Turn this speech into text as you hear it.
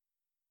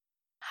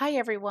Hi,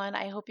 everyone.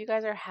 I hope you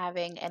guys are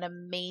having an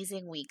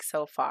amazing week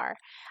so far.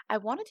 I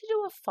wanted to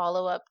do a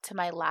follow up to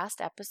my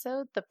last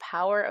episode, The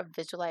Power of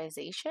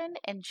Visualization,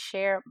 and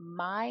share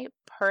my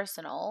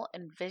personal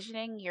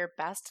Envisioning Your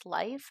Best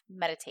Life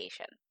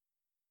meditation.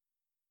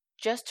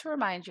 Just to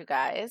remind you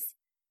guys,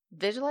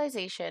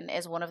 visualization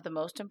is one of the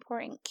most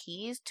important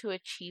keys to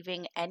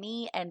achieving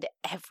any and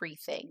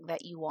everything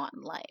that you want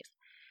in life.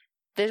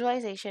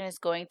 Visualization is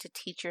going to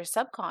teach your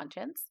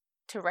subconscious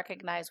to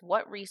recognize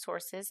what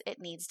resources it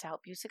needs to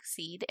help you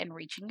succeed in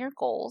reaching your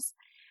goals.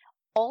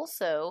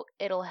 Also,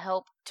 it'll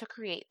help to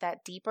create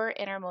that deeper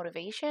inner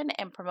motivation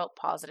and promote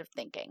positive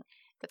thinking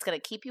that's going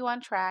to keep you on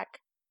track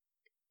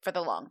for the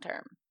long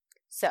term.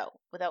 So,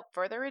 without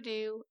further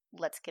ado,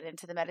 let's get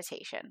into the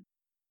meditation.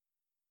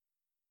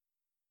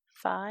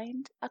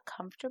 Find a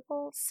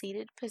comfortable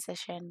seated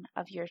position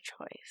of your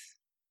choice.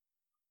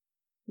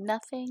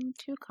 Nothing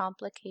too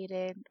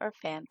complicated or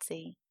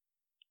fancy.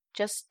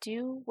 Just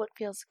do what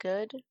feels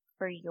good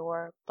for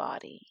your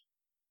body.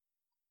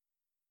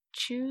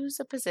 Choose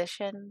a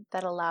position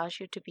that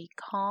allows you to be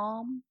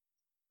calm,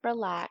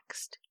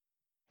 relaxed,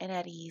 and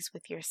at ease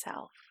with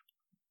yourself.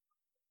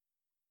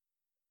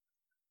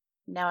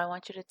 Now I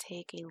want you to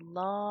take a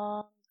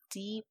long,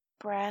 deep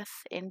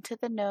breath into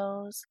the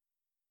nose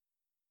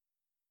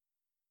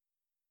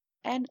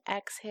and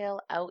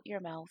exhale out your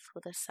mouth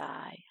with a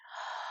sigh.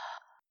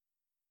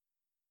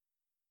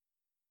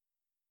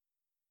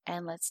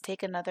 And let's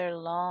take another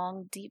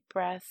long, deep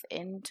breath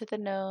into the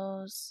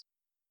nose.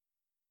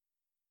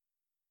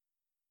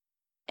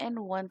 And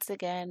once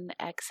again,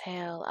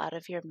 exhale out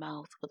of your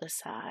mouth with a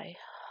sigh.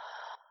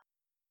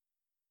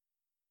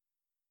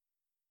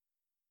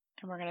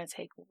 And we're going to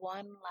take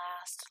one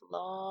last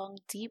long,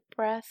 deep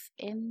breath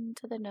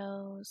into the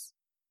nose.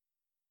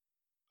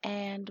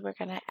 And we're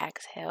going to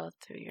exhale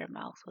through your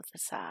mouth with a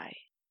sigh.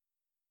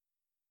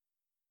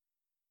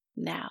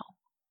 Now,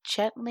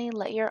 gently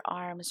let your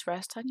arms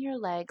rest on your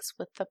legs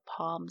with the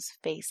palms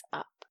face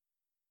up.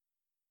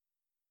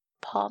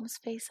 Palms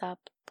face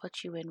up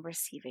puts you in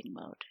receiving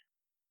mode.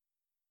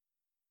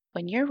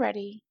 When you're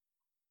ready,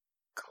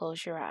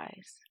 close your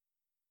eyes.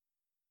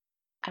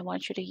 I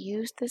want you to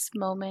use this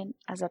moment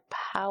as a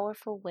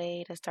powerful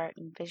way to start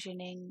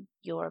envisioning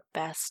your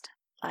best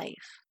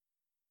life.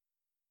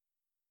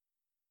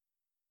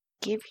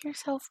 Give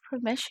yourself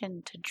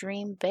permission to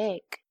dream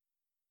big.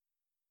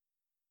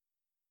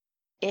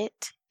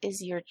 It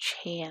is your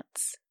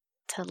chance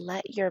to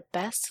let your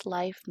best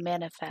life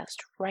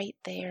manifest right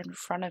there in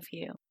front of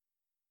you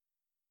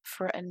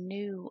for a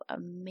new,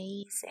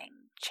 amazing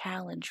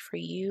challenge for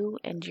you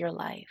and your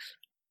life.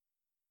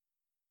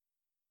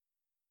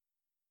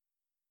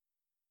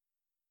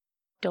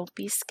 Don't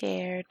be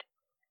scared.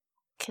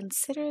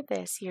 Consider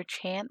this your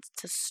chance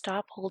to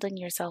stop holding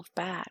yourself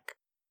back,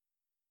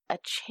 a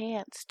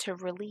chance to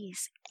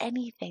release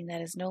anything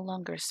that is no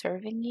longer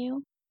serving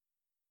you,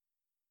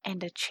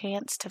 and a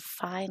chance to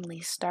finally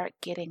start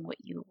getting what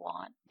you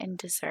want and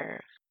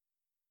deserve.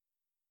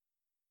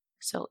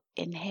 So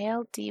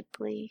inhale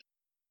deeply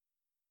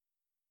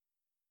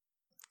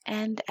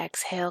and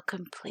exhale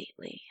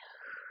completely.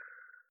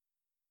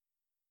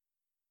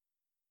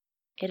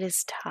 It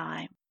is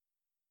time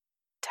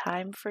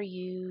for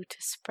you to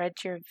spread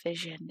your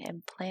vision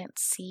and plant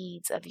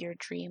seeds of your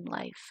dream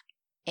life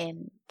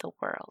in the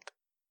world.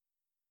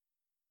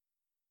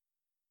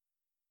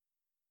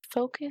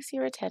 Focus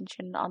your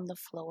attention on the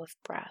flow of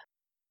breath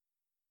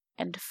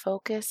and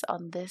focus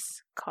on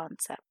this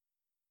concept.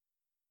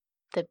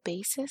 The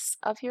basis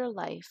of your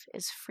life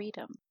is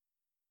freedom,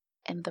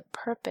 and the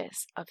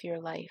purpose of your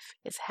life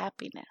is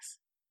happiness.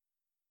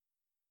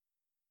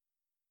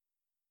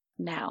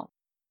 Now,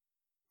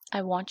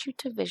 I want you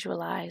to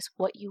visualize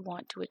what you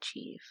want to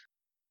achieve.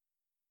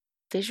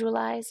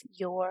 Visualize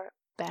your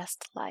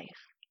best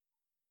life.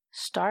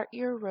 Start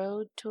your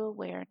road to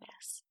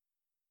awareness.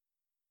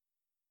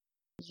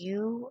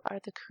 You are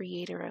the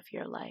creator of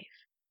your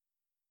life.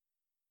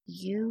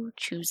 You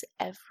choose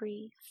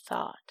every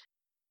thought.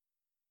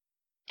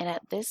 And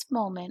at this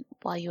moment,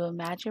 while you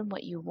imagine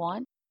what you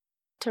want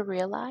to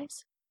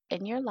realize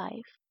in your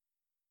life,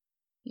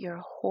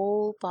 your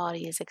whole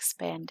body is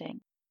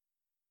expanding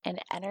and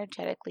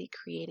energetically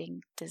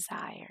creating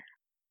desire.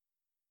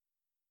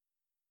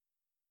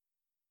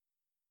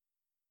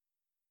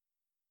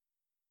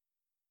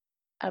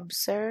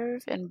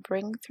 Observe and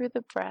bring through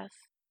the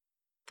breath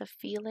the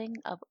feeling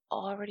of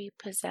already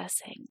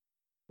possessing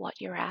what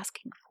you're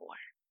asking for.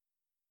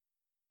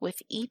 With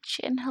each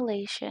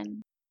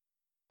inhalation,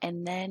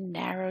 and then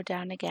narrow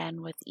down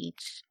again with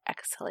each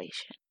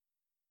exhalation.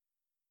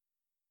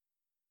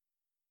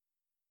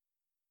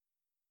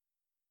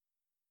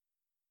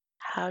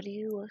 How do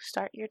you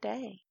start your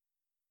day?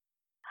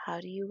 How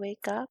do you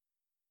wake up?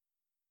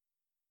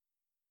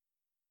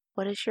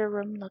 What does your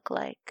room look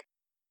like?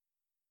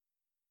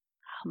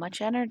 How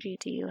much energy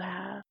do you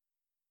have?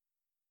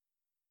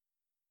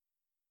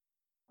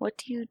 What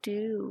do you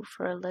do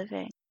for a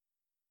living?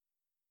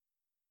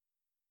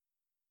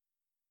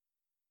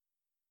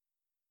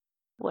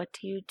 What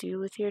do you do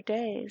with your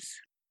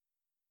days?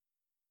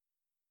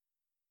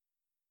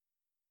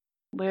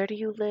 Where do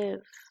you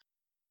live?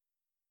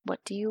 What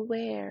do you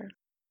wear?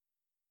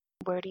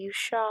 Where do you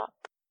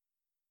shop?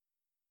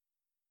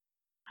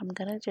 I'm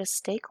gonna just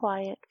stay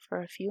quiet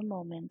for a few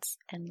moments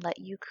and let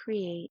you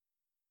create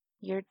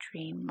your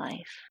dream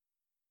life.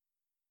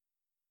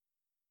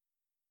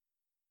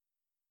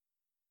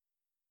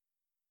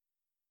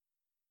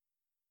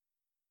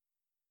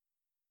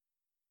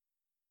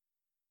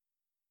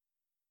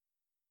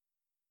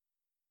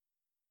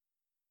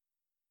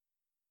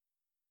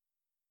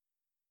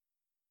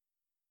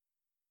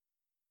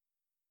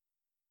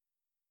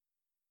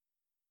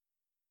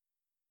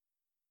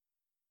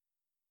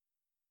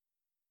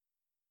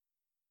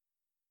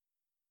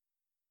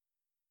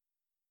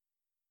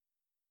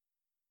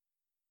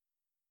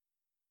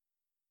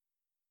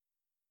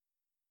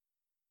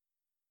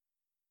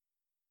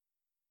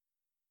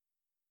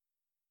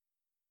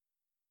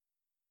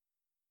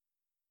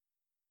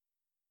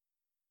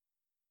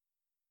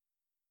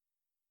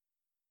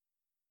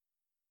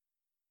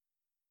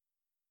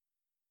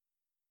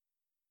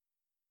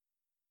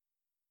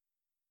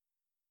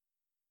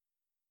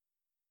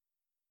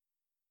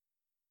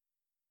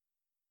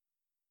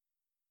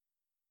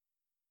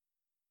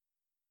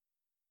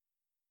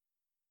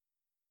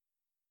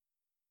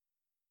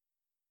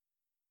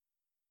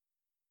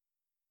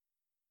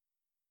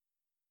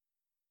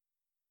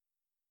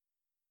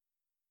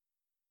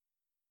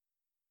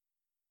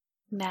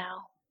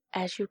 Now,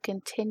 as you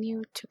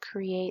continue to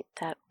create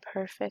that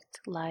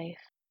perfect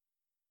life,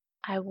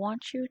 I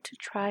want you to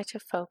try to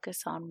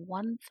focus on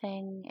one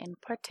thing in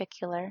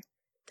particular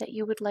that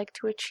you would like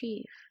to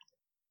achieve.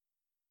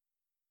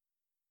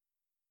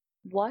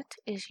 What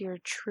is your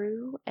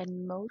true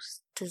and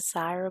most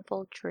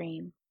desirable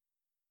dream?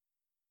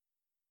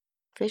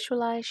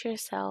 Visualize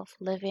yourself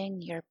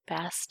living your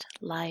best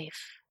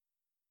life.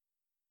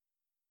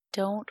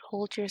 Don't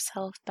hold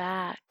yourself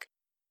back.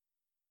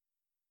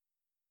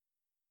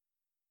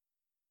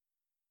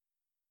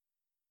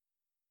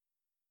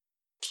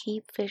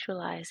 Keep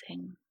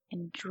visualizing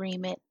and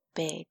dream it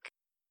big.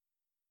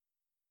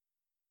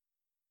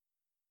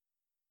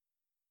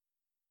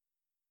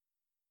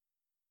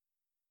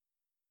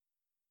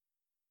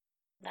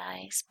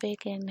 Nice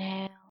big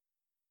inhale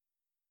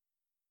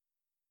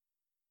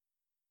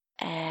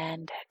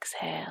and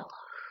exhale.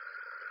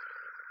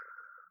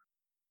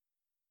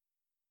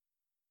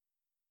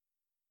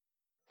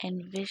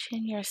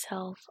 Envision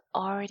yourself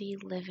already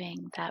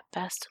living that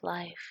best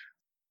life.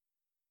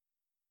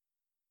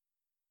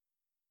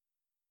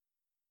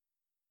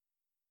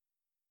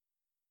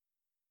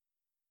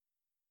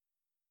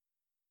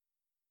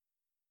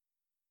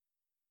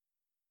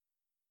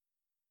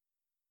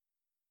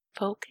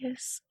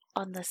 Focus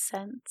on the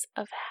sense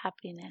of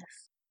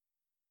happiness,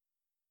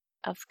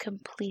 of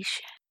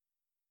completion,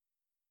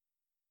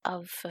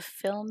 of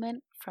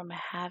fulfillment from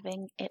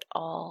having it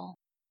all,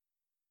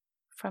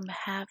 from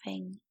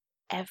having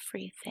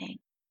everything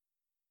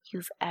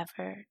you've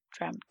ever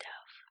dreamt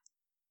of.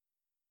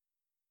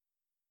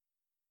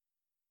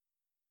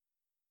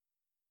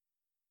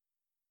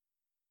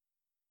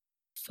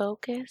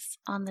 Focus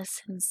on the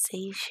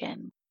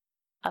sensation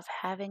of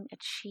having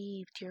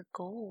achieved your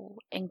goal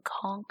and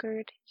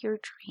conquered your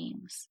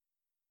dreams.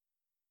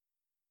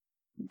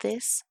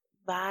 This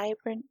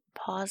vibrant,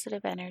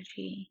 positive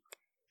energy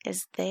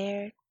is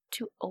there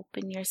to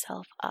open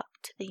yourself up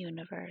to the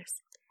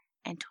universe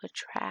and to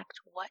attract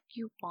what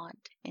you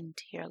want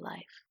into your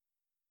life.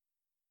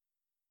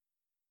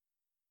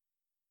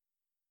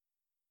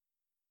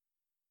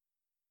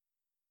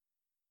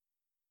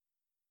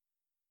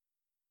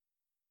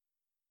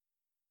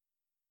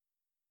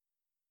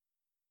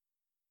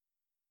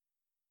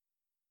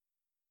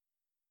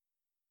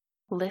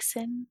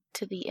 Listen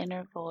to the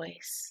inner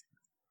voice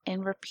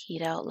and repeat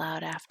out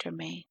loud after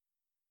me.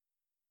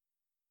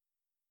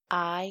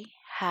 I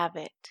have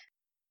it.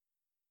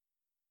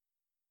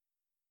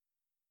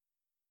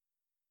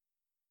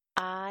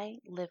 I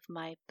live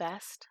my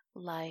best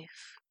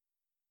life.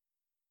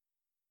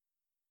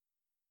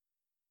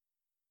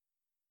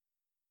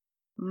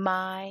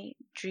 My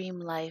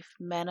dream life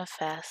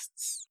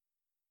manifests.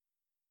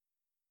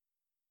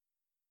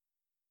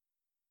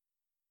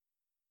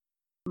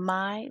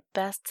 My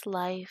best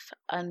life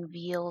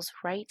unveils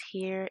right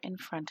here in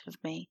front of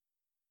me.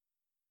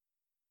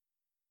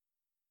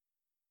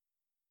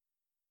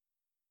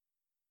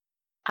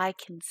 I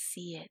can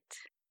see it.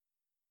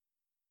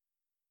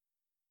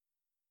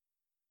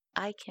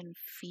 I can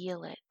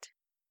feel it.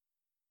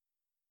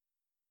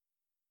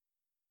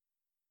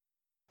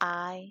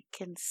 I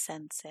can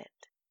sense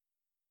it.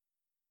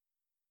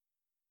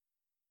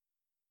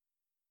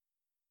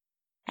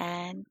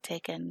 And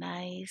take a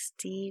nice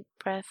deep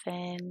breath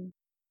in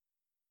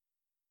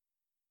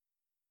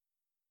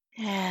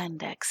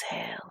and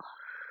exhale.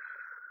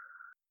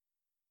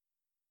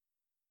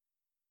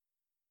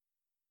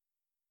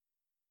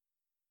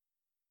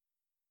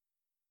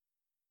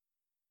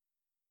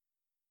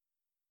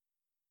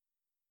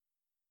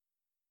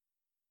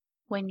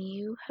 When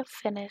you have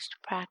finished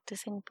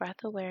practicing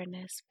breath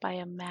awareness by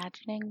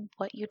imagining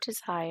what you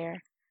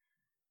desire,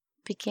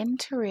 Begin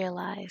to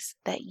realize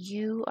that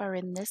you are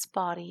in this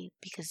body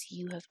because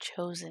you have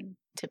chosen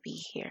to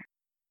be here.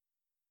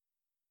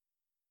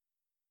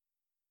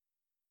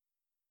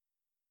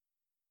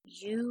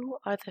 You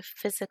are the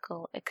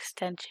physical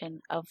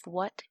extension of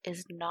what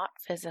is not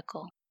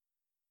physical,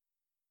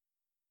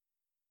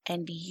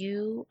 and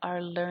you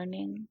are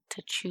learning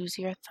to choose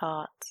your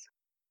thoughts.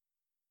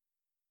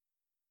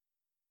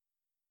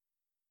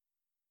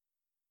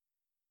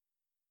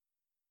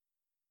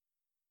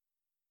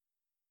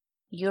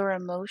 Your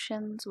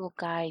emotions will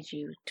guide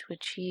you to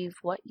achieve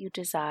what you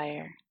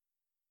desire.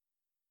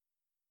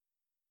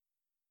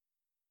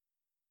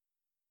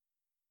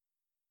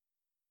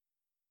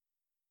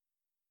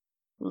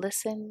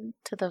 Listen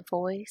to the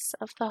voice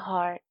of the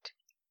heart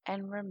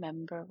and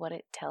remember what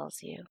it tells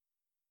you.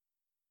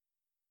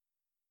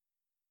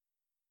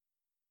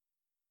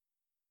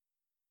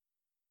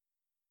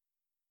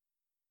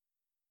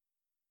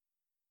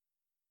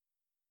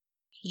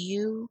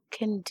 You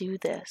can do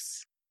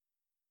this.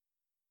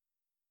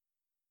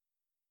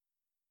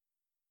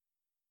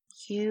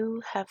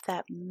 You have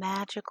that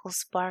magical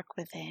spark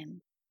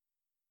within.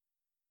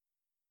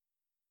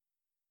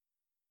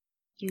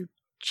 You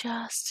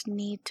just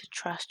need to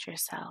trust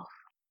yourself.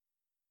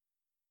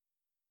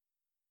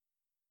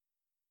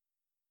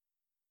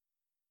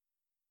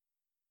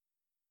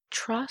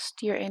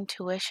 Trust your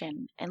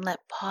intuition and let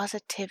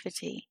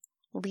positivity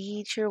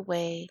lead your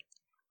way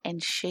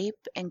and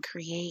shape and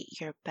create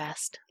your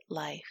best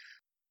life.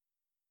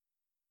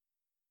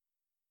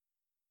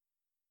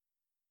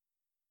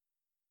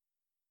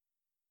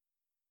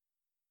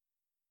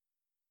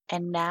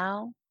 And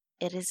now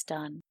it is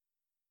done.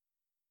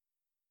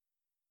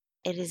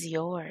 It is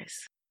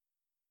yours.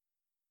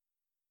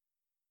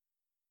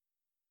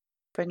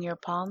 Bring your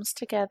palms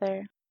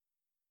together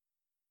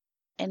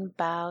and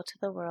bow to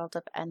the world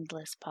of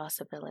endless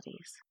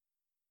possibilities.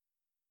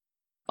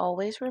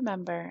 Always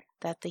remember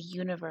that the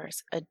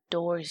universe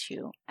adores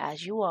you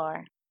as you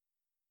are,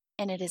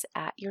 and it is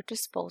at your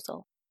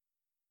disposal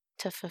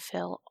to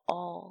fulfill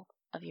all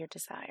of your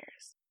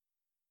desires.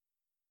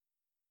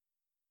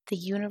 The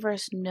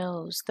universe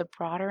knows the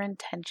broader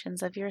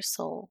intentions of your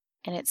soul,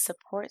 and it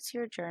supports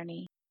your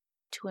journey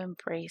to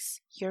embrace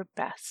your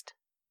best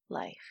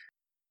life.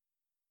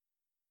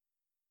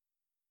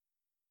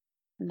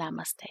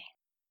 Namaste.